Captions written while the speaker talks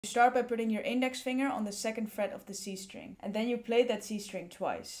You start by putting your index finger on the second fret of the C string, and then you play that C string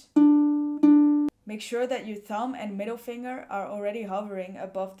twice. Make sure that your thumb and middle finger are already hovering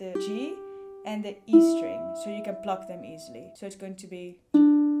above the G and the E string, so you can pluck them easily. So it's going to be...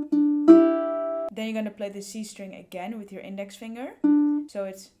 Then you're going to play the C string again with your index finger. So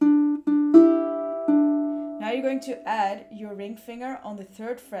it's... Now you're going to add your ring finger on the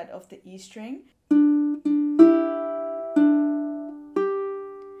third fret of the E string.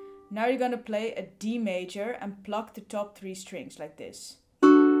 Now you're going to play a D major and pluck the top 3 strings like this.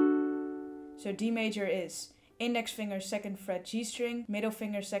 So D major is index finger 2nd fret G string, middle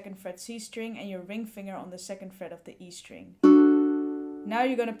finger 2nd fret C string, and your ring finger on the 2nd fret of the E string. Now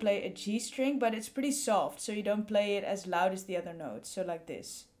you're going to play a G string, but it's pretty soft, so you don't play it as loud as the other notes. So like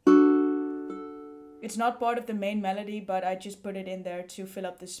this. It's not part of the main melody, but I just put it in there to fill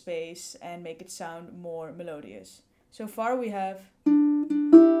up the space and make it sound more melodious. So far we have...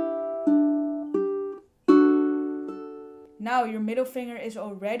 Now your middle finger is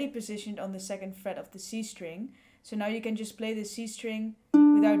already positioned on the 2nd fret of the C string. So now you can just play the C string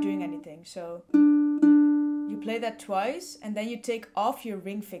without doing anything. So you play that twice and then you take off your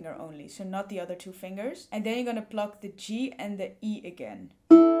ring finger only. So not the other 2 fingers. And then you're going to pluck the G and the E again.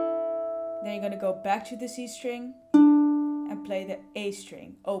 Then you're going to go back to the C string and play the A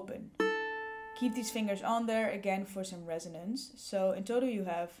string open. Keep these fingers on there again for some resonance. So in total you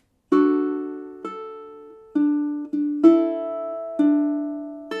have...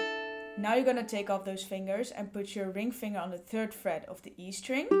 Now you're going to take off those fingers and put your ring finger on the 3rd fret of the E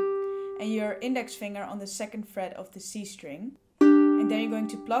string and your index finger on the 2nd fret of the C string. And then you're going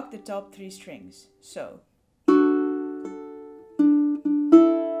to pluck the top 3 strings. So.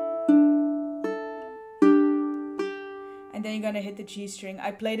 And then you're going to hit the G string.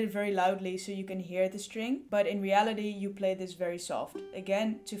 I played it very loudly so you can hear the string, but in reality you play this very soft.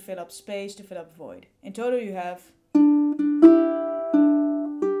 Again, to fill up space, to fill up void. In total you have...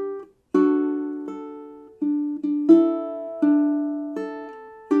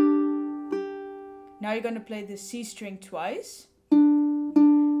 Now you're going to play the C string twice.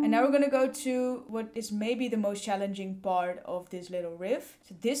 And now we're going to go to what is maybe the most challenging part of this little riff.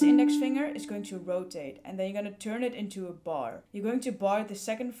 So this index finger is going to rotate and then you're going to turn it into a bar. You're going to bar the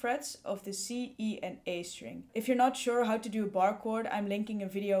 2nd frets of the C, E and A string. If you're not sure how to do a bar chord, I'm linking a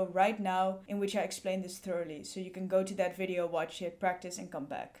video right now in which I explain this thoroughly. So you can go to that video, watch it, practice and come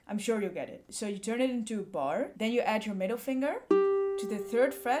back. I'm sure you'll get it. So you turn it into a bar, then you add your middle finger to the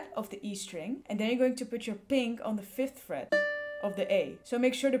 3rd fret of the E string, and then you're going to put your pink on the 5th fret of the A. So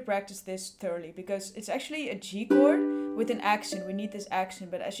make sure to practice this thoroughly because it's actually a G chord with an accent. We need this accent,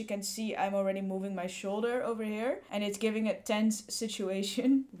 but as you can see, I'm already moving my shoulder over here and it's giving a tense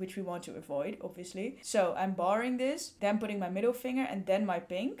situation, which we want to avoid, obviously. So I'm barring this, then putting my middle finger and then my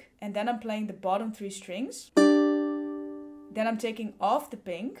pink, and then I'm playing the bottom 3 strings. Then I'm taking off the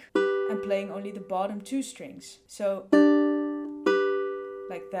pink and playing only the bottom 2 strings. So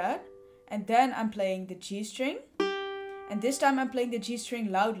like that. And then I'm playing the G string. And this time I'm playing the G string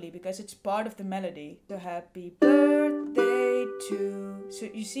loudly because it's part of the melody. So happy birthday to... So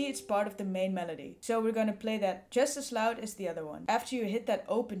you see it's part of the main melody. So we're going to play that just as loud as the other one. After you hit that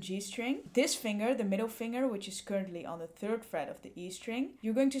open G string, this finger, the middle finger, which is currently on the 3rd fret of the E string,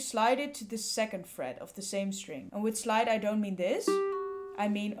 you're going to slide it to the 2nd fret of the same string. And with slide I don't mean this. I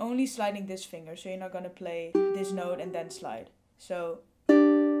mean only sliding this finger. So you're not going to play this note and then slide. So...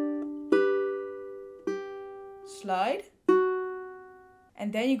 slide,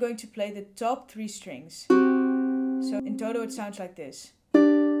 and then you're going to play the top 3 strings. So in total it sounds like this.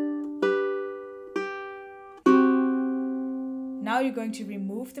 Now you're going to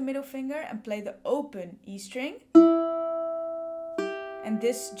remove the middle finger and play the open E string. And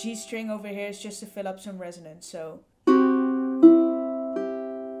this G string over here is just to fill up some resonance. So,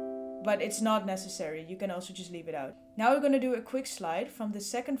 but it's not necessary. You can also just leave it out. Now we're going to do a quick slide from the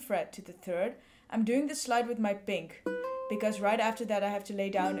 2nd fret to the 3rd. I'm doing this slide with my pink because right after that I have to lay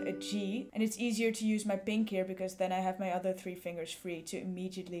down a G, and it's easier to use my pink here because then I have my other 3 fingers free to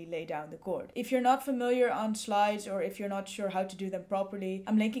immediately lay down the chord. If you're not familiar on slides or if you're not sure how to do them properly,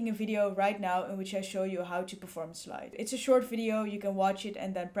 I'm linking a video right now in which I show you how to perform a slide. It's a short video, you can watch it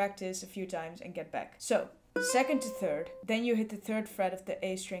and then practice a few times and get back. So 2nd to 3rd, then you hit the 3rd fret of the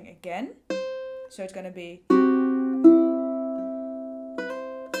A string again. So it's gonna be...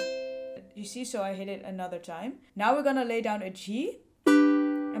 You see, so I hit it another time. Now we're gonna lay down a G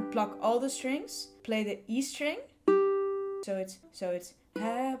and pluck all the strings, play the E string. So it's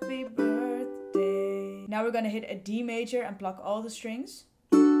happy birthday. Now we're gonna hit a D major and pluck all the strings.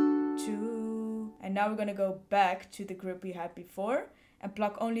 2. And now we're gonna go back to the group we had before and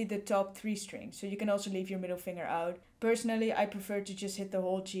pluck only the top 3 strings. So you can also leave your middle finger out. Personally, I prefer to just hit the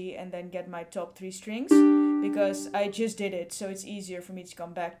whole G and then get my top 3 strings, because I just did it, so it's easier for me to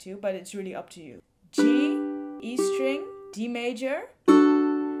come back to, but it's really up to you. G, E string, D major,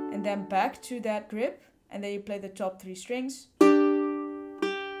 and then back to that grip, and then you play the top 3 strings,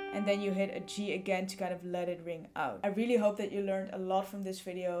 and then you hit a G again to kind of let it ring out. I really hope that you learned a lot from this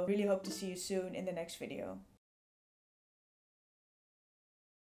video. Really hope to see you soon in the next video.